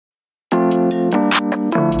No,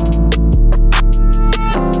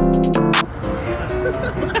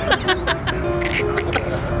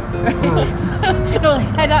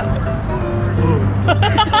 head up.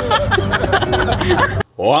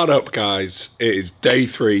 What up, guys? It is day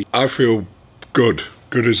 3. I feel good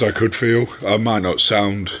as I could feel. I might not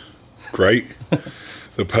sound great.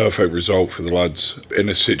 The perfect result for the lads in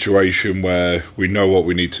a situation where we know what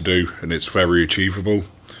we need to do and it's very achievable.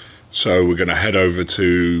 So we're going to head over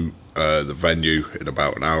to the venue in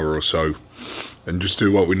about an hour or so and just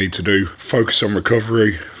do what we need to do. Focus on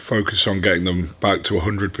recovery, focus on getting them back to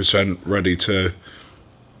 100% ready to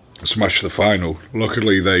smash the final.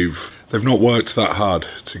 Luckily they've not worked that hard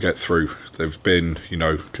to get through. They've been, you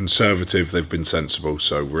know, conservative, they've been sensible,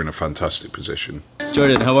 so we're in a fantastic position.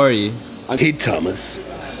 Jordan, how are you? Hey Thomas,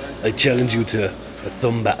 I challenge you to a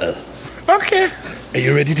thumb battle. Okay. Are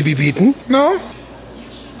you ready to be beaten? No.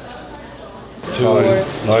 2,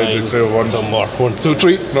 I declare 1. Thumb mark. 1, 2,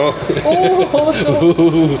 3. No. Oh,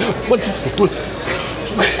 1, 2, 3.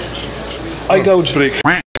 I gouge. Break.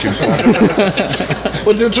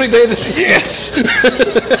 1, 2, 3, David. Yes!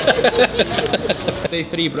 Day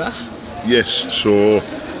 3, brah. Yes, so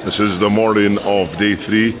this is the morning of day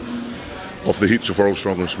 3 of the heats of World's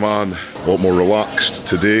Strongest Man. A lot more relaxed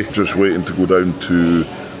today, just waiting to go down to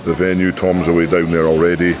the venue. Tom's away down there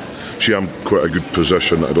already. See, I'm quite a good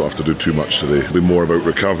position, I don't have to do too much today. It'll be more about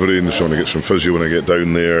recovering, so I'm going to get some physio when I get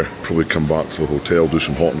down there, probably come back to the hotel, do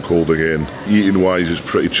some hot and cold again. Eating wise is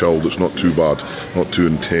pretty chilled, it's not too bad, not too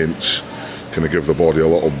intense. Kind of give the body a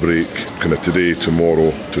little break, kind of today, tomorrow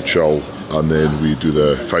to chill, and then we do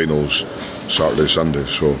the finals Saturday, Sunday.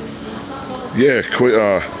 So yeah, quite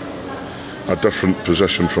a different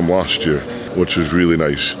position from last year, which is really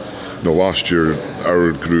nice. You know, last year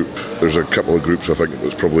our group, there's a couple of groups I think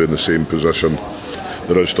that's probably in the same position.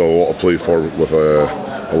 There is still a lot to play for with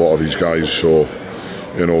a lot of these guys, so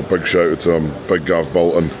you know, big shout out to him, big Gav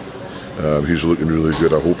Bolton. He's looking really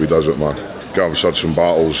good, I hope he does it, man. Gav's had some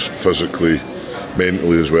battles physically,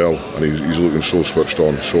 mentally as well, and he's looking so switched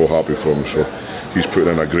on, so happy for him, so he's putting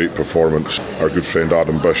in a great performance. Our good friend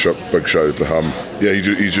Adam Bishop, big shout out to him. Yeah,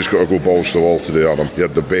 he's just got to go balls to the wall today, Adam. He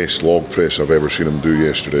had the best log press I've ever seen him do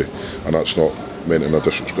yesterday, and that's not meant in a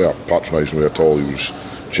disrespect, patronising way at all. He was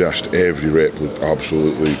just, every rep looked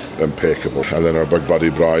absolutely impeccable. And then our big buddy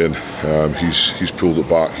Brian, he's pulled it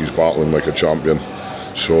back, he's battling like a champion.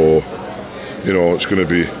 So, you know, it's going to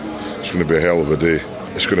be a hell of a day.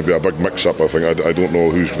 It's going to be a big mix-up, I think. I don't know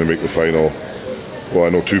who's going to make the final. Well, I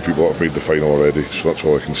know 2 people that have made the final already, so that's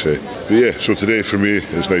all I can say. But yeah, so today for me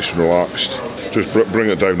is nice and relaxed. Just bring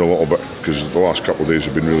it down a little bit, because the last couple of days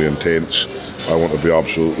have been really intense. I want to be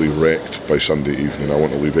absolutely wrecked by Sunday evening. I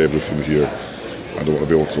want to leave everything here. I don't want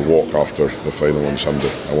to be able to walk after the final on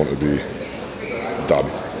Sunday. I want to be done.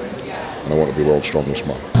 And I want to be World's Strongest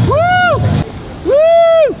Man. Woo!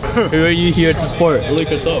 Woo! Who are you here to support? Look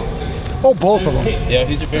what's up. Oh, both of them. Yeah,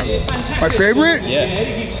 who's your favorite? My favorite?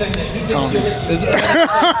 Yeah. Tommy.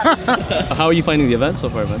 How are you finding the event so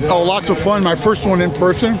far, man? Oh, lots of fun. My first one in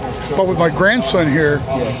person, but with my grandson here,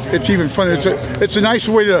 it's even fun. It's a nice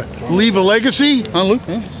way to leave a legacy. Huh, Luke?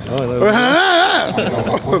 Huh?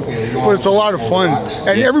 But it's a lot of fun,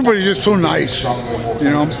 and everybody's just so nice,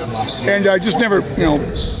 you know. And I just never, you know,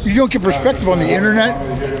 you don't get perspective on the internet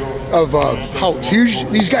of how huge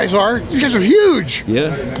these guys are. These guys are huge.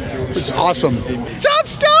 Yeah. It's awesome. John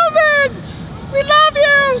Stoltman! We love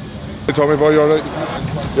you! Hey Tommy boy, you alright?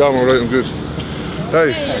 Yeah, I'm alright, I'm good.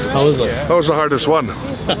 Hey, How was it? that was the hardest one.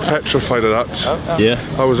 Petrified of that. Yeah.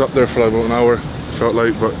 I was up there for about an hour, felt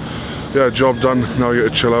like, but yeah, job done. Now I get to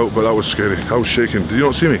chill out, but that was scary. I was shaking. Did you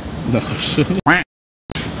not see me? No.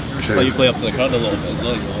 Okay. So you play up to the crowd a little bit as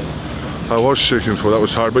well. I was shaking for that,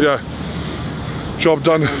 was hard, but yeah. Job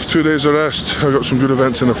done, 2 days of rest. I got some good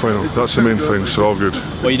events in the final. That's the main thing, so all good.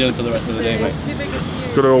 What are you doing for the rest of the day, mate?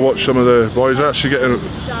 Gotta go watch some of the boys. I actually get to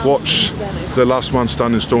watch the last man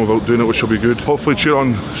standing stone without doing it, which will be good. Hopefully cheer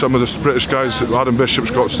on some of the British guys. Adam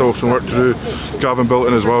Bishop's got still some work to do. Gavin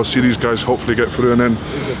Bilton as well. See these guys hopefully get through, and then,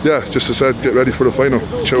 yeah, just as I said, get ready for the final.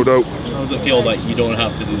 Chilled out. How does it feel that you don't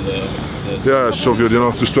have to do the Yeah, it's so good, you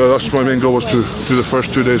know. Just that's my main goal, was to do the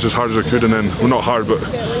first 2 days as hard as I could, and then, well, not hard, but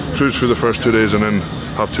cruise through the first 2 daes and then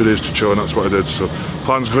have 2 days to chill, and that's what I did. So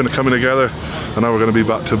plans going to coming together, and now we're going to be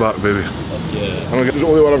back to back, baby. Yeah. This is the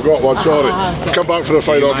only one I've got, one, sorry. Come back for the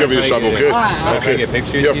final, I'll give you some, okay? Can I get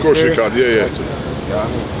pictures? Yeah, of course you can, yeah. I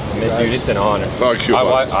mean, dude, it's an honor. Thank you,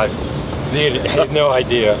 I had no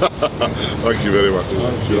idea. Thank you very much.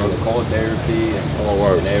 The cold therapy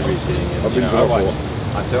and everything. And, I've been to that for.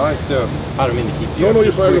 So I don't mean to keep you. No,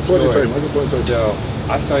 you're fine. I got plenty of time. So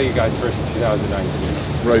I saw you guys first in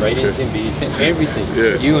 2019. Right, Ratings okay. and beats, everything.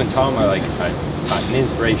 Yeah. You and Tom are like an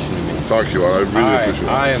inspiration to me. Thank you, I really appreciate it.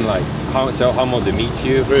 I am like so humbled to meet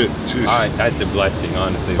you. Great, jeez. That's a blessing,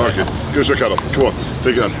 honestly. Thank you. Give us a cuddle. Come on,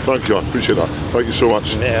 take it in. Thank you, I appreciate that. Thank you so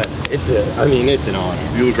much. Man, it's an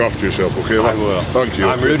honor. You look after yourself, okay? I will. Thank you.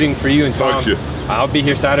 I'm rooting for you and Tom. Thank you. I'll be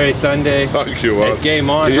here Saturday, Sunday. Thank you, man. It's game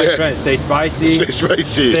on. Yeah. My friend, stay spicy. Stay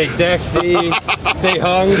spicy. Stay sexy. Stay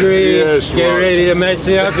hungry. Yes, get man. ready to mess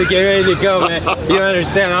it up and get ready to go, man. You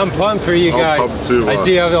understand? I'm pumped for you guys. I'm pumped too, man. I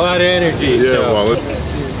see you have a lot of energy. Yeah, so. well.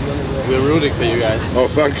 We're rooting for you guys. Oh,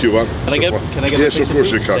 thank you, man. Can I get Yes, a of picture course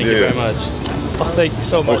too? you can. Thank you very much. Oh, thank you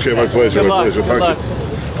so much. Okay, my pleasure, Good my luck. pleasure. Good luck.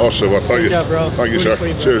 Thank you. Awesome, well, thank you. job, bro. Thank you, Rooting sir. for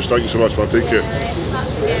you, man. Cheers, thank you so much, man. Take care.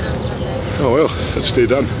 Oh, well, it's stay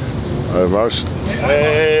done. Mars.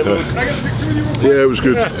 Yeah, it was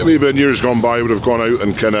good. Maybe in years gone by, I would have gone out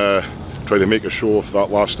and kind of tried to make a show of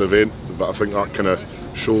that last event, but I think that kind of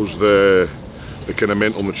shows the kind of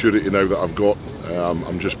mental maturity now that I've got.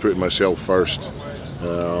 I'm just putting myself first.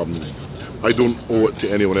 I don't owe it to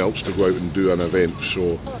anyone else to go out and do an event,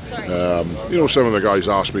 so you know, some of the guys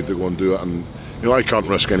asked me to go and do it, and you know, I can't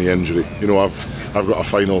risk any injury. You know, I've got a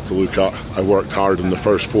final to look at. I worked hard in the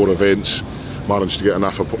first 4 events, managed to get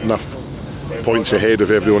enough points ahead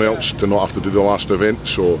of everyone else to not have to do the last event.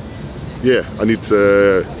 So yeah, I need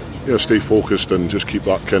to stay focused and just keep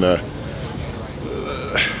that kind of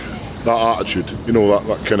that attitude. You know,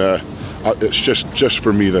 that kind of it's just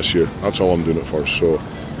for me this year. That's all I'm doing it for. So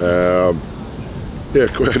yeah,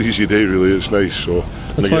 quite an easy day really. It's nice. So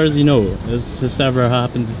As far as you know, this never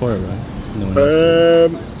happened before, right? No one else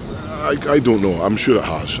did. I don't know. I'm sure it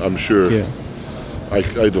has. I'm sure. Yeah.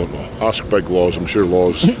 I don't know. Ask Big Laws. I'm sure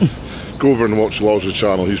Laws. Go over and watch Laws'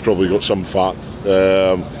 channel. He's probably got some fat.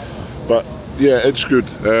 But yeah, it's good.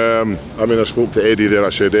 I mean, I spoke to Eddie there.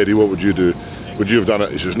 I said, Eddie, what would you do? Would you have done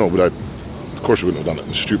it? He says, no, but of course I wouldn't have done it.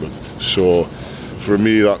 It's stupid. So for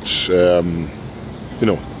me, that's you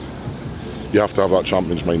know, you have to have that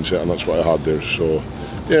champion's mindset, and that's what I had there. So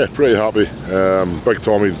yeah, pretty happy. Big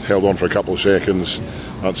Tommy held on for a couple of seconds.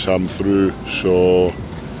 That's him through. So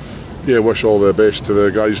yeah, wish all the best to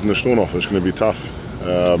the guys in the stone off. It's going to be tough.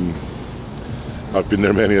 I've been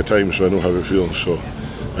there many a time, so I know how it feels. So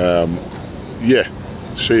yeah,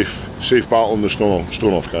 safe battle in the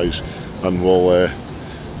stone off, guys, and we'll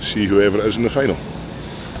see whoever it is in the final.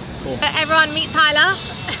 Cool. Everyone meet Tyler.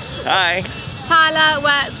 Hi. Tyler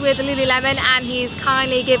works with Lululemon and he's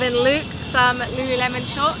kindly given Luke some Lululemon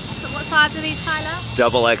shorts. What size are these, Tyler?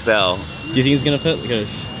 Double XL. Do you think it's gonna fit? Because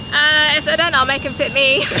If they don't, I'll make them fit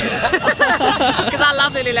me. Because I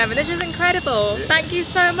love Lululemon. This is incredible. Thank you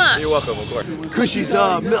so much. You're welcome, of course. Cushy's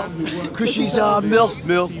milk. Cushy's milk.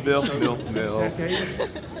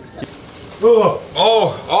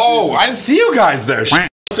 Oh, I didn't see you guys there.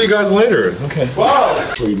 See you guys later. Okay. Wow.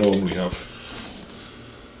 That's what you normally have.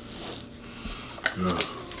 Yeah.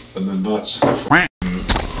 And then that's the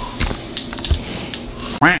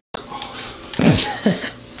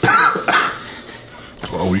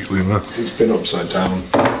What a weekly, man. It's been upside down.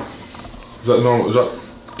 Is that normal? Is that?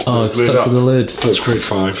 oh, it's stuck to the lid. That's grade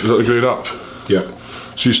 5. Is that the grade up? Yeah.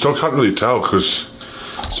 So you still can't really tell because.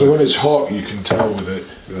 So when it's hot, you can tell with it.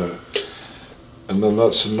 Yeah. And then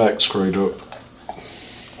that's the next grade up.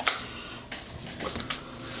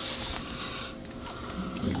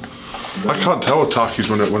 I can't tell with tackies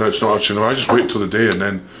when it's not actually. I just wait till the day and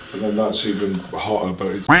then. And then that's even hotter, but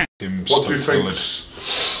it's What do you think?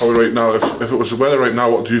 Oh, right now, if it was the weather right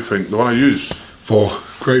now, what do you think? The one I use? 4.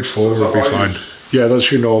 Grade 4 would be fine. Yeah,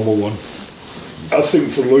 that's your normal one. I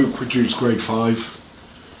think for Luke, we'd use grade 5.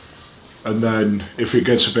 And then if it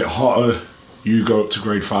gets a bit hotter, you go up to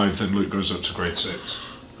grade 5, then Luke goes up to grade 6.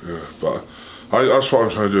 Yeah, but that's what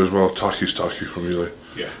I'm trying to do as well. Tacky's tacky for me. Like,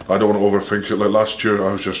 Yeah. I don't want to overthink it. Like last year,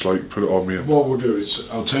 I was just like, put it on me. What we'll do is,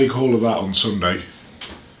 I'll take all of that on Sunday,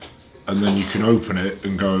 and then you can open it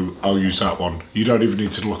and go, I'll use that one. You don't even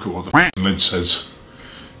need to look at what the lid says.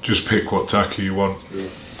 Just pick what tacky you want. Yeah.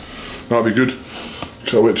 That'd be good.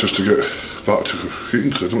 Can't wait just to get back to eating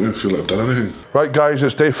because I don't even feel like I've done anything. Right guys,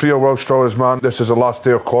 it's day 3 of World's Strongest Man. This is the last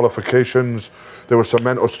day of qualifications. There were some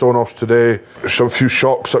mental stone-offs today. Some few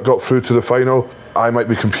shocks that got through to the final. I might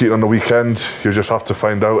be competing on the weekend. You just have to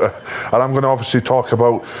find out. And I'm going to obviously talk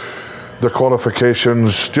about the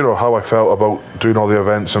qualifications, you know, how I felt about doing all the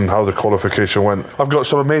events and how the qualification went. I've got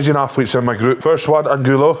some amazing athletes in my group. First one,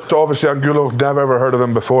 Angulo. So obviously Angulo, never ever heard of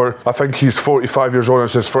him before. I think he's 45 years old and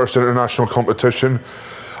it's his first international competition.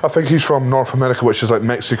 I think he's from North America, which is like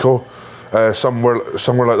Mexico. somewhere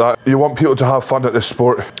like that. You want people to have fun at this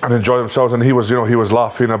sport and enjoy themselves, and he was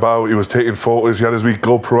laughing about, he was taking photos, he had his wee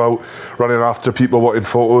GoPro out, running after people wanting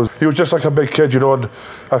photos. He was just like a big kid, and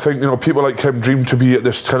I think, people like him dream to be at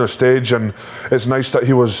this kind of stage, and it's nice that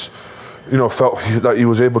he was, felt that he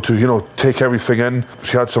was able to, take everything in.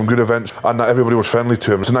 He had some good events and that everybody was friendly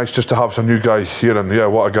to him. It's nice just to have some new guy here, and yeah,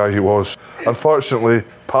 what a guy he was. Unfortunately,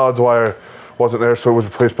 Paladwire wasn't there, so it was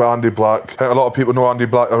replaced by Andy Black. I think a lot of people know Andy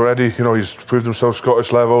Black already. He's proved himself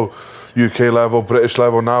Scottish level, UK level, British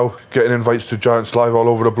level now, getting invites to Giants Live all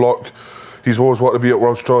over the block. He's always wanted to be at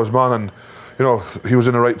World's Strongest Man, and he was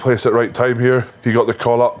in the right place at the right time here. He got the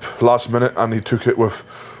call up last minute and he took it with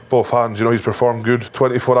both hands. He's performed good.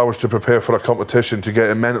 24 hours to prepare for a competition, to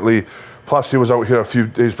get him mentally. Plus he was out here a few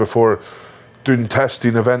days before doing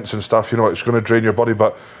testing events and stuff. It's going to drain your body,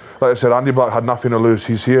 but like I said, Andy Black had nothing to lose.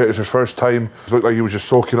 He's here, it's his first time. It looked like he was just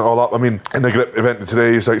soaking it all up. I mean, in the grip event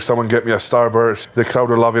today, he's like, someone get me a Starburst. The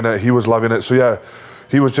crowd are loving it, he was loving it. So yeah,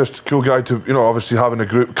 he was just a cool guy to, obviously having a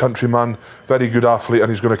group, countryman, very good athlete,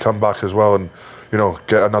 and he's going to come back as well and,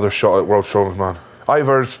 get another shot at World's Strongest Man.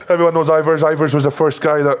 Ivers, everyone knows Ivers. Ivers was the first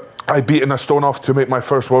guy that I beat in a stone off to make my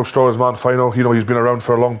first World's Strongest Man final. He's been around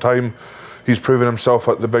for a long time. He's proven himself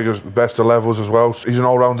at the best of levels as well. He's an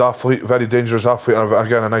all-round athlete, very dangerous athlete, and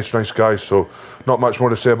again, a nice guy. So not much more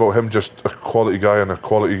to say about him, just a quality guy and a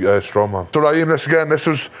quality strongman. So Raheem, this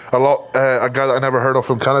was a guy that I never heard of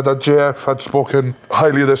from Canada. JF had spoken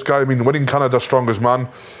highly of this guy. I mean, winning Canada's Strongest Man,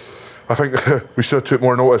 I think we should have took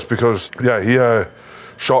more notice, because yeah, he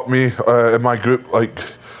shot me in my group. Like,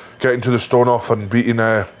 getting to the stone off and beating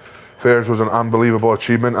Fairs was an unbelievable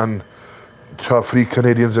achievement, and to have 3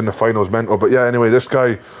 Canadians in the final is mental. But yeah, anyway, this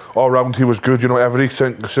guy all round, he was good. Every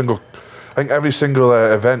single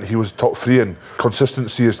event he was top 3 in.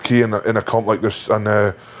 Consistency is key in a comp like this,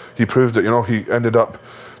 and he proved it. He ended up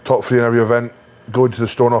top 3 in every event, going to the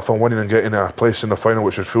stone off and winning and getting a place in the final,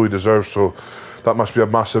 which is fully deserved. So that must be a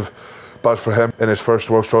massive buzz for him in his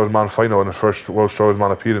first World's Strongest Man final and his first World's Strongest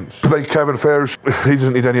Man appearance. Like Kevin Fairs, he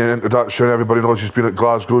doesn't need any introduction. Everybody knows he's been at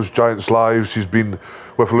Glasgow's Giants Lives. He's been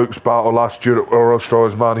with Luke's battle last year at World's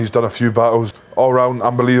Strongest Man. He's done a few battles. All round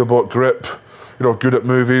unbelievable at grip. Good at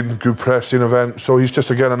moving, good pressing event. So he's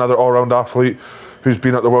just, again, another all round athlete who's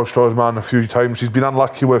been at the World's Strongest Man a few times. He's been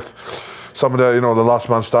unlucky with some of the, the last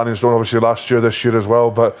man standing stone, obviously last year, this year as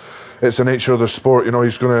well. But it's the nature of the sport.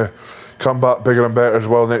 He's going to come back bigger and better as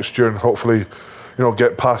well next year, and hopefully,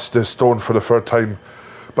 get past this stone for the 3rd time.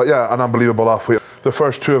 But yeah, an unbelievable athlete. The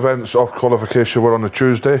first 2 events of qualification were on the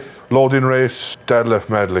Tuesday. Loading race, deadlift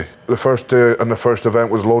medley. The first day and the first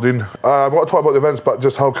event was loading. I want to talk about the events, but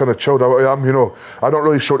just how kind of chilled out I am. I don't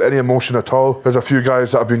really show any emotion at all. There's a few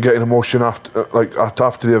guys that have been getting emotion after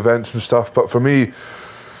the events and stuff, but for me,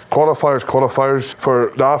 qualifiers.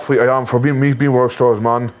 For the athlete I am, for me being World's Strongest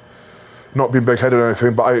Man, not being big-headed or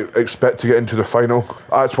anything, but I expect to get into the final.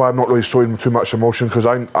 That's why I'm not really showing too much emotion, because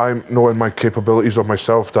I'm knowing my capabilities of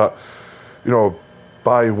myself, that,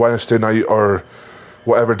 by Wednesday night or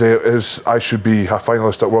whatever day it is, I should be a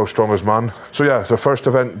finalist at World's Strongest Man. So yeah, the first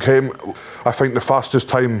event came. I think the fastest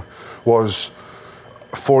time was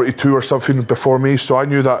 42 or something before me, so I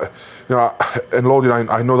knew that, in loading,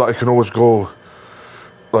 I know that I can always go,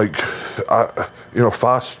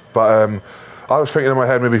 fast, but I was thinking in my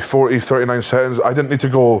head maybe 40, 39 seconds. I didn't need to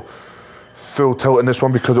go full tilt in this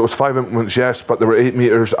one, because it was 5 implements, yes, but there were 8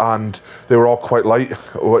 meters and they were all quite light,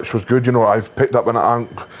 which was good. I've picked up an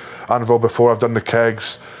anvil before, I've done the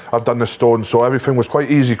kegs, I've done the stone, so everything was quite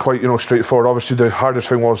easy, quite straightforward. Obviously the hardest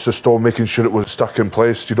thing was the stone, making sure it was stuck in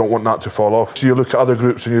place. You don't want that to fall off. So you look at other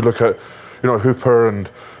groups and you look at Hooper and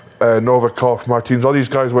Novikov, Martins, all these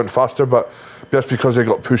guys went faster, but just because they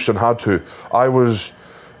got pushed and had to. I was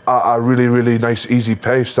at a really nice easy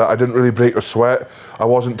pace that I didn't really break a sweat. I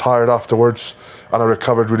wasn't tired afterwards, and I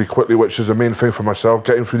recovered really quickly, which is the main thing for myself,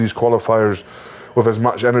 getting through these qualifiers with as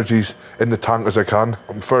much energy in the tank as I can.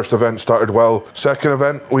 First event started well. Second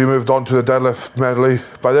event, we moved on to the deadlift medley.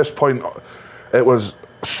 By this point, it was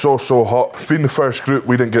so hot. Being the first group,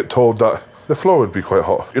 we didn't get told that the floor would be quite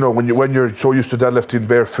hot. When you're so used to deadlifting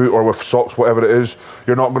barefoot or with socks, whatever it is,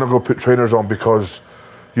 you're not going to go put trainers on, because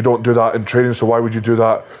you don't do that in training. So why would you do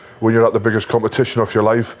that when you're at the biggest competition of your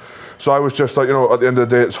life? So I was just like, at the end of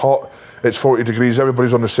the day, it's hot, it's 40 degrees,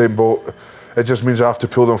 everybody's on the same boat. It just means I have to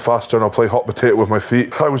pull them faster, and I'll play hot potato with my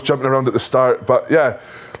feet. I was jumping around at the start, but yeah,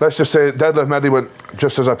 let's just say deadlift medley went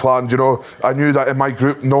just as I planned. I knew that in my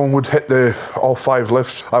group no one would hit all 5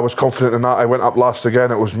 lifts. I was confident in that. I went up last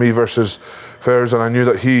again. It was me versus Fairs, and I knew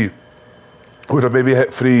that he would have maybe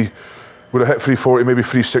hit 340, maybe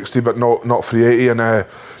 360, but not 380. And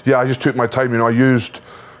yeah, I just took my time. I used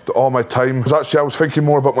all my time. I was thinking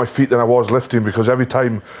more about my feet than I was lifting, because every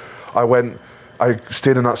time I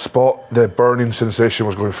stayed in that spot, the burning sensation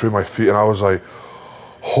was going through my feet, and I was like,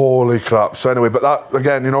 holy crap. So anyway, but that,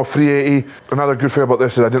 again, you know, 380, another good thing about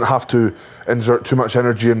this is I didn't have to insert too much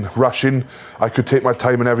energy in rushing. I could take my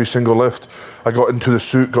time in every single lift. I got into the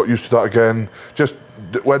suit, got used to that again. Just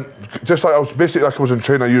like I was basically like I was in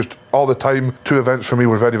training. I used all the time. 2 events for me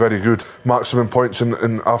were very, very good. Maximum points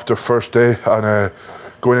in after first day, and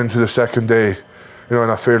going into the second day, you know,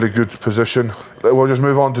 in a fairly good position. We'll just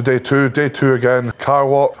move on to day 2. Day 2 again, car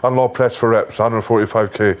walk and log press for reps,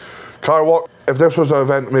 145k. Car walk, if this was an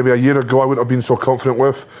event maybe a year ago, I wouldn't have been so confident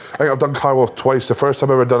with. I think I've done car walk twice. The first time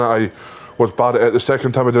I ever done it, I was bad at it. The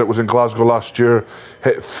second time I did it was in Glasgow last year,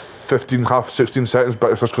 hit 16 seconds,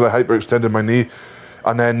 but it's just because I hyperextended my knee.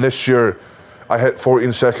 And then this year, I hit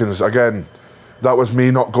 14 seconds. Again, that was me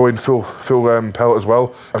not going full pellet as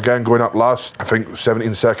well. Again, going up last, I think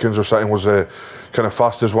 17 seconds or something was the kind of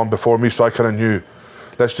fastest one before me, so I kind of knew,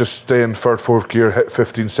 let's just stay in third, fourth gear, hit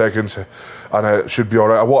 15 seconds, and it should be all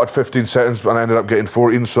right. I wanted 15 seconds, but I ended up getting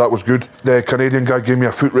 14, so that was good. The Canadian guy gave me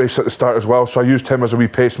a foot race at the start as well, so I used him as a wee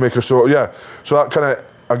pacemaker. So yeah, so that kind of,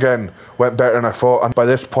 again, went better than I thought. And by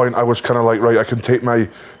this point, I was kind of like, right, I can take my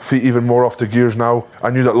feet even more off the gears now. I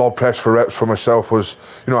knew that log press for reps for myself was,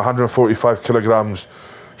 you know, 145 kilograms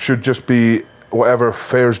should just be whatever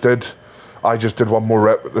Fairs did. I just did one more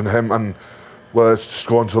rep than him, and well, let's just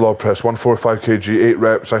go on to the log press. 145 kg, 8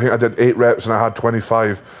 reps. I think I did 8 reps and I had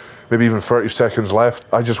 25, maybe even 30 seconds left.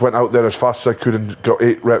 I just went out there as fast as I could and got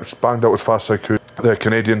 8 reps, banged out as fast as I could. The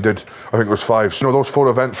Canadian did, I think it was 5. So, you know, those 4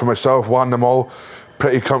 events for myself, won them all,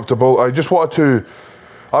 pretty comfortable. I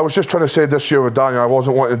was just trying to say this year with Daniel, I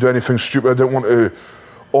wasn't wanting to do anything stupid. I didn't want to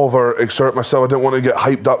over-exert myself. I didn't want to get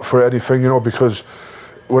hyped up for anything, you know, because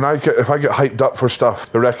if I get hyped up for stuff,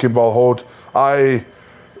 the wrecking ball hold, I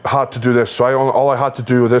had to do this. So all I had to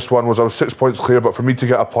do with this one was I was 6 points clear, but for me to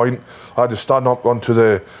get a point, I had to stand up onto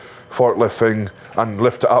the forklift thing and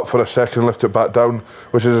lift it up for a second, lift it back down,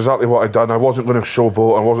 which is exactly what I'd done. I wasn't going to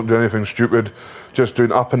showboat, I wasn't doing anything stupid, just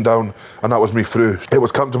doing up and down, and that was me through. It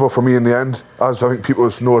was comfortable for me in the end, as I think people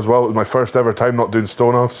know as well. It was my first ever time not doing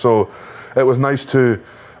stone off, so it was nice to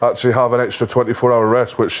actually have an extra 24-hour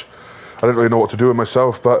rest, which I didn't really know what to do with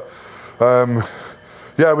myself. But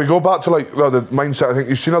yeah, we go back to like the mindset. I think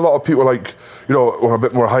you've seen a lot of people like, you know, a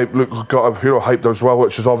bit more hype. Luke got, you know, hyped as well,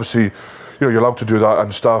 which is obviously, you know, you're allowed to do that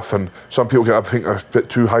and stuff. And some people get, I think, a bit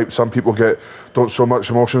too hyped. Some people don't show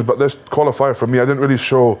much emotions. But this qualifier for me, I didn't really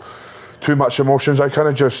show too much emotions. I kind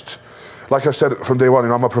of just, like I said from day one, you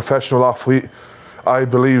know, I'm a professional athlete. I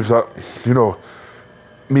believe that, you know,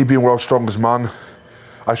 me being world's strongest man,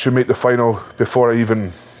 I should make the final before I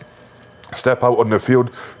even step out on the field,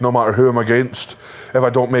 no matter who I'm against. If I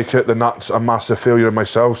don't make it, then that's a massive failure in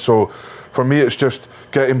myself. So for me, it's just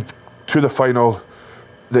getting to the final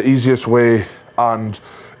the easiest way and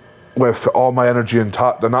with all my energy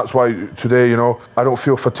intact. And that's why today, you know, I don't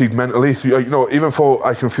feel fatigued mentally. You know, even though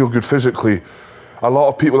I can feel good physically, a lot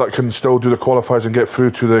of people that can still do the qualifiers and get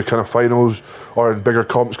through to the kind of finals or in bigger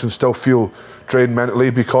comps can still feel drained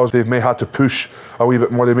mentally because they may have to push a wee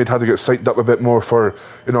bit more. They may have to get psyched up a bit more for,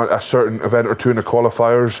 you know, a certain event or two in the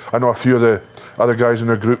qualifiers. I know a few of the other guys in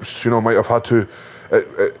their groups, you know, might have had to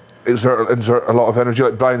exert a lot of energy.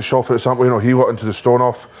 Like Brian Shaw, for example, you know, he got into the stone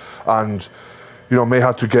off and, you know, may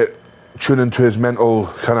have to tune into his mental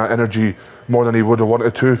kind of energy more than he would have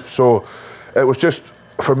wanted to. So it was just,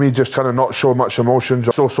 for me, just kind of not show much emotions.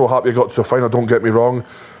 I'm so happy I got to the final, don't get me wrong,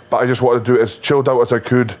 but I just wanted to do it as chilled out as I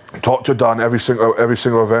could, talk to Dan every single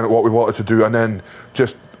event, what we wanted to do, and then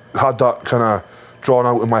just had that kind of drawn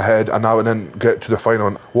out in my head and then get to the final.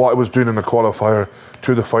 And what I was doing in the qualifier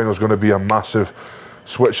to the final is going to be a massive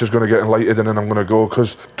switch, is going to get enlightened, and then I'm going to go.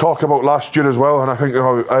 Because talk about last year as well, and I think, you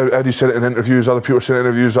know, Eddie said it in interviews, other people said it in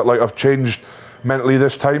interviews, that like I've changed mentally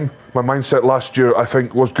this time. My mindset last year, I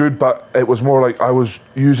think, was good, but it was more like I was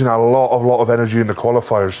using a lot of energy in the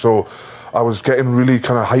qualifiers. So I was getting really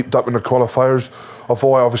kind of hyped up in the qualifiers.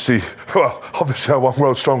 Although I obviously I won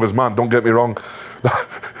world's strongest man, don't get me wrong.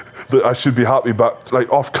 I should be happy, but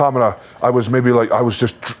like off camera, I was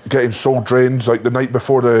just getting so drained. Like the night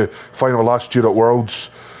before the final last year at Worlds,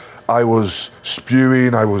 I was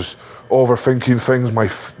spewing, I was overthinking things.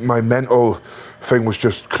 My mental thing was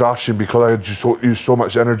just crashing because I had just used so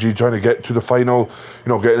much energy trying to get to the final, you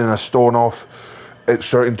know, getting in a stone off,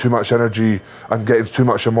 exerting too much energy and getting too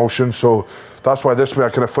much emotion. So that's why this way I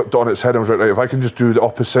kind of flipped it on its head and was like, right, if I can just do the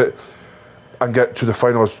opposite and get to the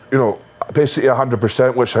finals, you know, basically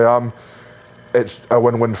 100%, which I am, it's a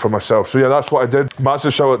win-win for myself. So yeah, that's what I did.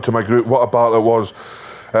 Massive shout out to my group. What a battle it was.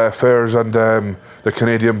 Fairs and the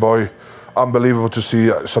Canadian boy. Unbelievable to see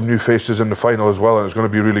some new faces in the final as well, and it's going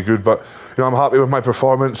to be really good. But you know, I'm happy with my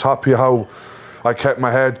performance, happy how I kept my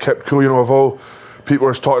head, kept cool. You know, although people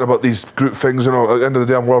are talking about these group things, you know, at the end of the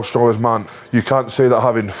day, I'm world's strongest man. You can't say that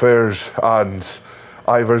having Fairs and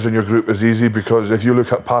Ivers in your group is easy, because if you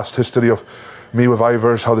look at past history of me with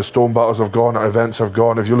Ivers, how the stone battles have gone, our events have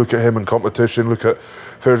gone, if you look at him in competition, look at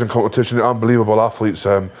Fairs in competition, they're unbelievable athletes.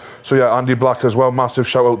 So yeah, Andy Black as well, massive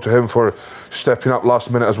shout out to him for stepping up last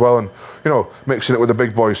minute as well, and you know, mixing it with the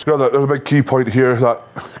big boys. You know, there's a big key point here that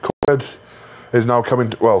COVID is now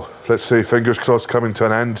coming, well, let's say fingers crossed, coming to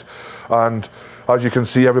an end. And as you can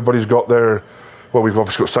see, everybody's got their, well, we've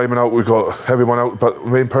obviously got Simon out, we've got everyone out, but the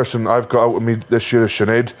main person I've got out with me this year is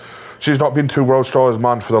Sinead. She's not been to World's Strongest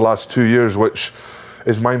Man for the last 2 years, which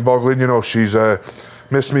is mind-boggling. You know, she's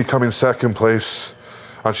missed me coming second place,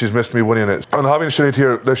 and she's missed me winning it. And having Sinead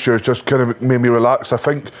here this year has just kind of made me relax. I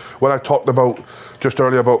think when I talked about just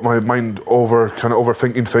earlier about my mind kind of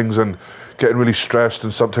overthinking things and getting really stressed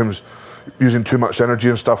and sometimes using too much energy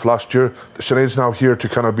and stuff last year, Sinead's now here to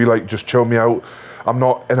kind of be like, just chill me out. I'm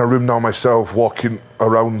not in a room now myself, walking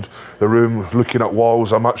around the room, looking at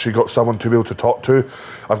walls. I'm actually got someone to be able to talk to.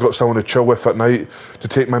 I've got someone to chill with at night, to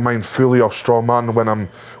take my mind fully off strongman when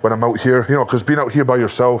I'm out here. You know, because being out here by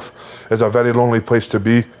yourself is a very lonely place to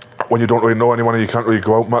be when you don't really know anyone and you can't really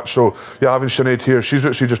go out much. So yeah, having Sinead here, she's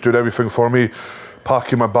literally just doing everything for me,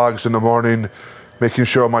 packing my bags in the morning, making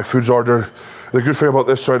sure my food's ordered. The good thing about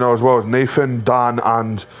this right now as well is Nathan, Dan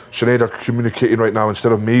and Sinead are communicating right now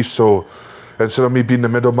instead of me. So instead of me being the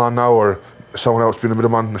middleman now, or someone else being the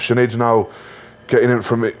middleman, Sinead's now getting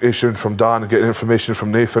information from Dan, getting information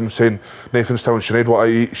from Nathan, saying Nathan's telling Sinead what I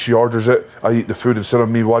eat, she orders it, I eat the food instead of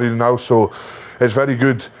me worrying now. So it's very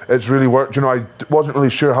good, it's really worked. You know, I wasn't really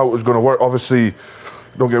sure how it was going to work. Obviously,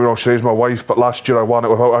 don't get me wrong, Sinead's my wife, but last year I won it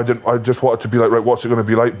without, I just wanted to be like, right, what's it going to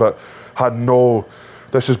be like? But had no,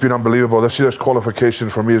 this has been unbelievable. This year's qualification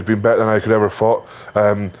for me has been better than I could ever thought.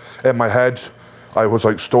 In my head, I was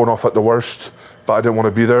like stone off at the worst, but I didn't want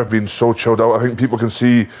to be there, being so chilled out. I think people can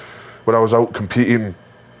see when I was out competing,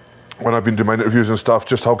 when I've been doing my interviews and stuff,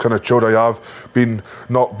 just how kind of chilled I have been,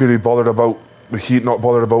 not really bothered about the heat, not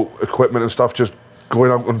bothered about equipment and stuff, just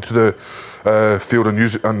going out onto the field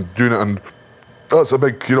and doing it. And that's a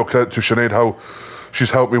big, you know, credit to Sinead, how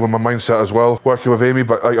she's helped me with my mindset as well. Working with Amy,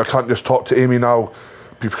 but I can't just talk to Amy now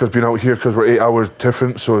because being out here, because we're 8 hours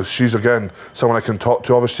different. So she's again someone I can talk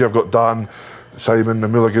to. Obviously, I've got Dan, Simon, the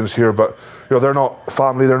Mulligans here, but you know, they're not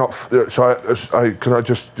family, they're not, so I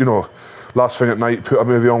just, you know, last thing at night, put a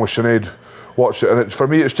movie on with Sinead, watch it, and for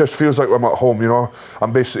me it just feels like I'm at home. You know,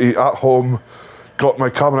 I'm basically at home, got my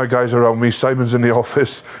camera guys around me, Simon's in the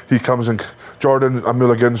office, he comes in, Jordan and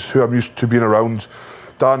Mulligans, who I'm used to being around,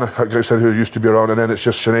 Dan, like I said, who used to be around, and then it's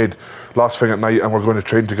just Sinead last thing at night, and we're going to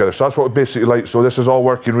train together. So that's what it's basically like. So this is all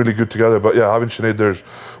working really good together. But yeah, having Sinead there's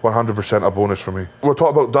 100% a bonus for me. We'll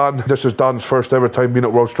talk about Dan. This is Dan's first ever time being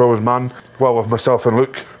at World's Strongest Man. Well, with myself and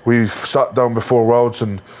Luke, we've sat down before Worlds,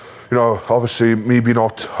 and you know, obviously me being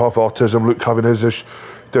have autism, Luke having his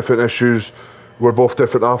different issues. We're both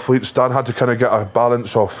different athletes. Dan had to kind of get a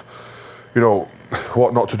balance of, you know,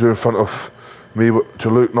 what not to do in front of me to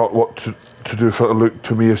Luke, not what to do in front of Luke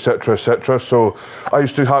to me, etc, etc. So I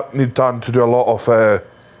used to need Dan to do a lot of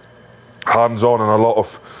hands-on and a lot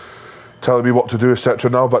of telling me what to do, etc.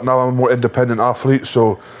 now, but now I'm a more independent athlete,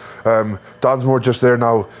 so Dan's more just there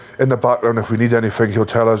now in the background. If we need anything, he'll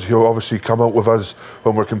tell us. He'll obviously come out with us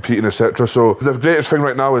when we're competing, etc. So the greatest thing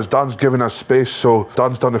right now is Dan's giving us space. So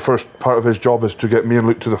Dan's done the first part of his job is to get me and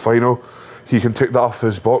Luke to the final. He can tick that off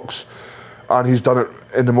his box, and he's done it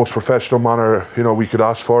in the most professional manner, you know, we could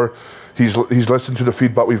ask for. He's listened to the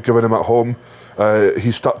feedback we've given him at home.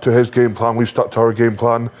 He's stuck to his game plan. We've stuck to our game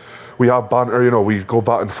plan. We have banter, you know, we go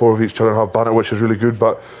back and forth with each other and have banter, which is really good.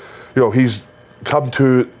 But you know, he's come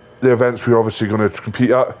to the events we're obviously going to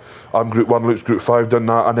compete at. I'm Group 1, Luke's Group 5, done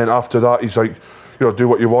that, and then after that he's like, you know, do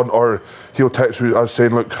what you want, or he'll text me as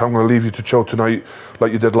saying, look, I'm going to leave you to chill tonight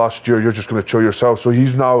like you did last year, you're just going to chill yourself. So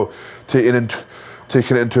he's now taking it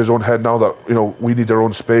into his own head now that, you know, we need our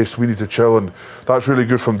own space, we need to chill, and that's really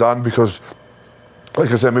good from Dan, because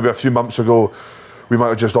like I said, maybe a few months ago we might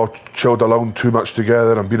have just all chilled alone too much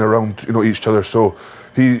together and been around, you know, each other. So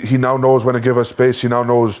he now knows when to give us space, he now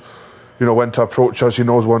knows, you know, when to approach us, he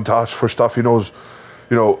knows when to ask for stuff, he knows,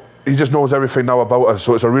 you know, he just knows everything now about us.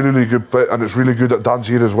 So it's a really, really good bit, and it's really good that Dan's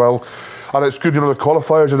here as well. And it's good, you know, the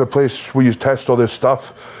qualifiers are the place where you test all this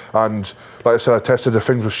stuff. And like I said, I tested the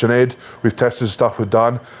things with Sinead, we've tested stuff with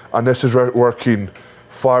Dan, and this is working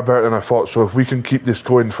far better than I thought. So if we can keep this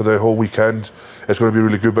going for the whole weekend, it's going to be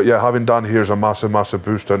really good. But yeah, having Dan here is a massive, massive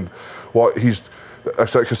boost. And what he's,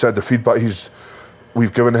 like I said, the feedback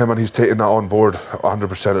we've given him and he's taken that on board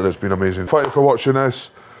 100%. It has been amazing. Thank you for watching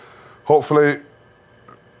this. Hopefully,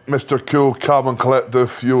 Mr. Cool, Calm and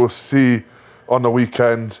Collective, you will see on the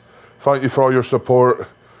weekend. Thank you for all your support.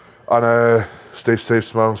 And stay safe,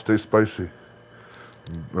 smile, stay spicy.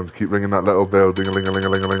 And keep ringing that little bell.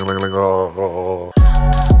 Ding-a-ling-a-ling-a-ling-a-ling-a-ling. Oh.